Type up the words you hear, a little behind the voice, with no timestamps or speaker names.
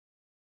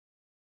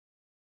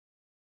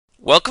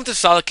Welcome to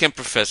SolidCAM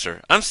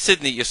Professor. I'm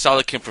Sydney, your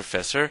SolidCAM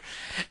Professor,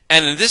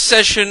 and in this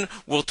session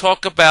we'll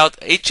talk about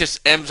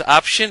HSM's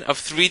option of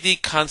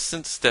 3D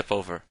constant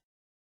stepover.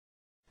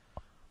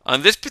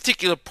 On this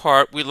particular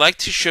part, we'd like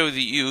to show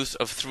the use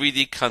of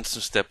 3D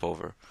constant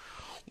stepover.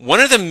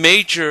 One of the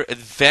major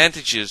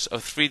advantages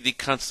of 3D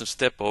constant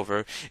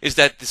stepover is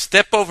that the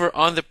stepover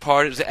on the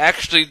part is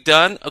actually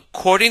done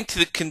according to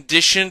the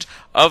conditions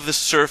of the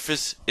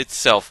surface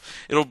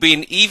itself. It'll be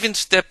an even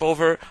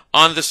stepover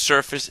on the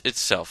surface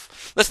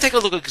itself. Let's take a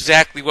look at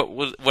exactly what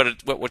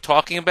we're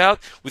talking about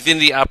within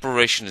the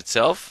operation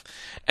itself.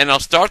 And I'll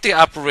start the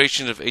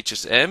operation of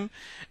HSM,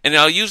 and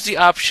I'll use the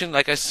option,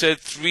 like I said,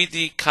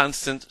 3D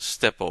constant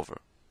stepover.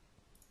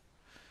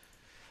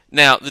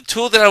 Now, the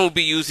tool that I will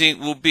be using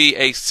will be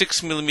a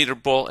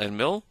 6mm ball and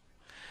mill.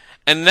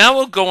 And now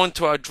we'll go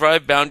into our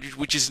drive boundary,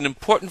 which is an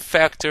important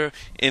factor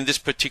in this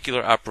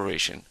particular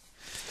operation.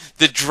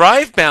 The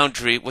drive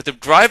boundary, what the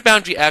drive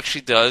boundary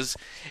actually does,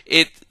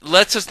 it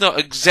lets us know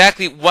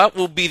exactly what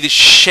will be the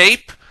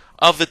shape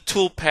of the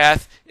tool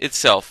path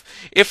itself.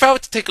 If I were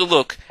to take a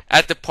look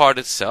at the part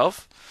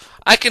itself,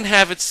 I can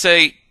have it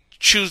say,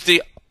 choose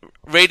the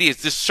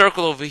radius, this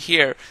circle over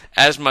here,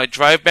 as my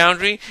drive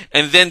boundary,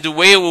 and then the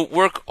way it will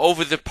work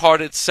over the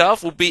part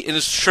itself will be in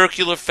a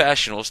circular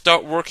fashion. It will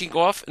start working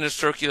off in a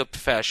circular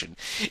fashion.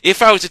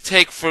 If I was to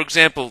take, for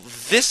example,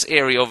 this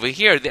area over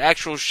here, the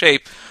actual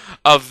shape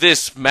of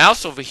this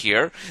mouse over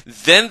here,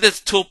 then this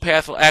tool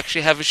path will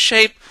actually have a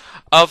shape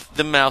of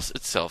the mouse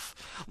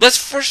itself. Let's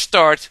first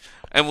start,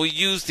 and we'll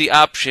use the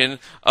option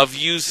of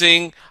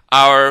using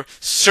our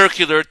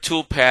circular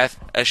tool path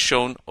as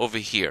shown over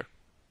here.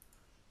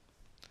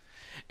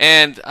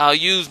 And I'll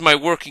use my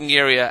working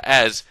area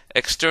as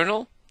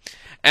external.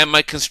 And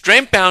my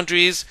constraint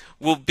boundaries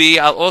will be,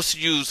 I'll also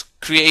use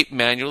create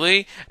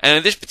manually. And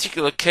in this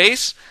particular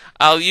case,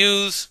 I'll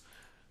use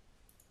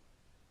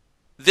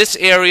this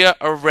area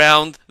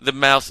around the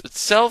mouse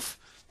itself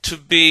to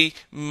be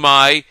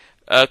my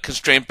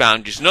constraint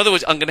boundaries. In other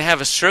words, I'm going to have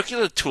a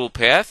circular tool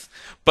path,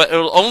 but it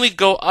will only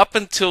go up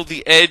until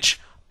the edge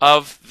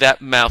of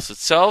that mouse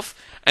itself.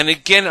 And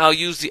again, I'll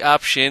use the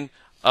option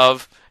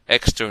of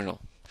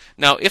external.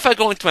 Now, if I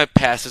go into my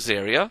passes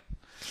area,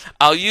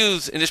 I'll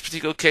use, in this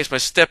particular case, my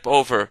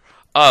stepover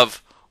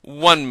of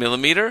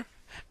 1mm.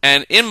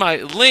 And in my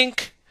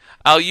link,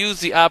 I'll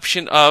use the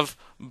option of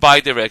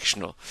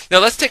bidirectional. Now,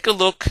 let's take a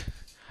look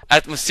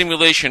at my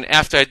simulation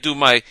after I do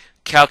my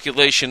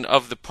calculation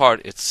of the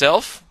part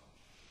itself.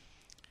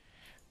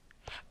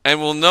 And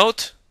we'll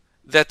note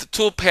that the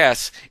tool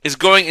path is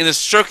going in a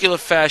circular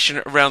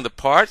fashion around the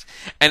part.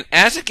 And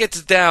as it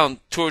gets down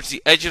towards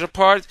the edge of the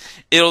part,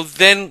 it'll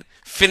then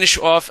finish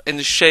off in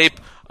the shape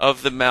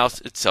of the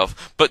mouse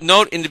itself. But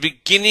note, in the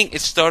beginning,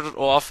 it started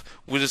off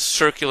with a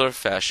circular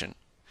fashion.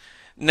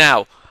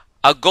 Now,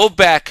 I'll go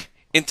back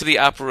into the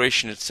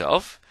operation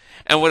itself,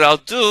 and what I'll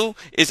do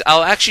is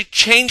I'll actually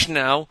change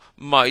now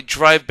my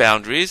drive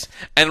boundaries,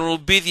 and it will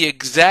be the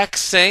exact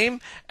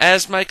same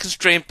as my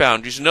constraint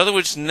boundaries. In other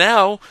words,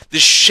 now the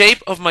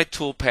shape of my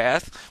tool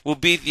path will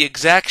be the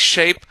exact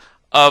shape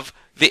of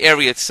the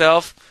area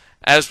itself,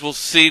 as we'll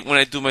see when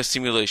I do my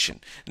simulation.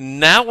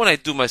 Now when I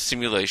do my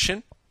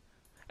simulation,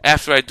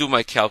 after I do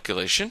my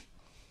calculation,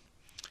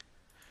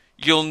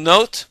 you'll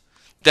note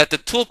that the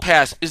tool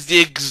path is the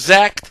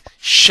exact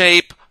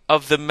shape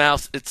of the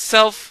mouse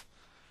itself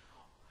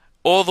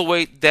all the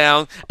way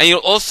down. And you'll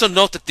also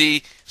note that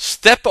the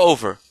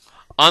stepover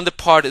on the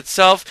part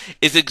itself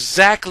is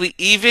exactly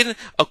even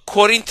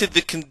according to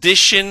the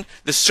condition,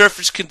 the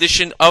surface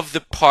condition of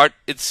the part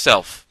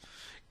itself,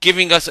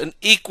 giving us an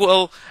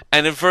equal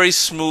and a very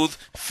smooth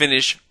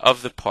finish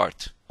of the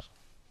part.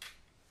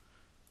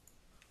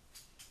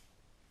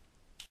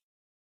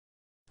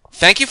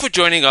 Thank you for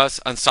joining us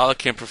on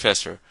SolidCAM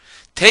Professor.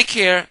 Take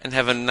care and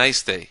have a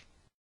nice day.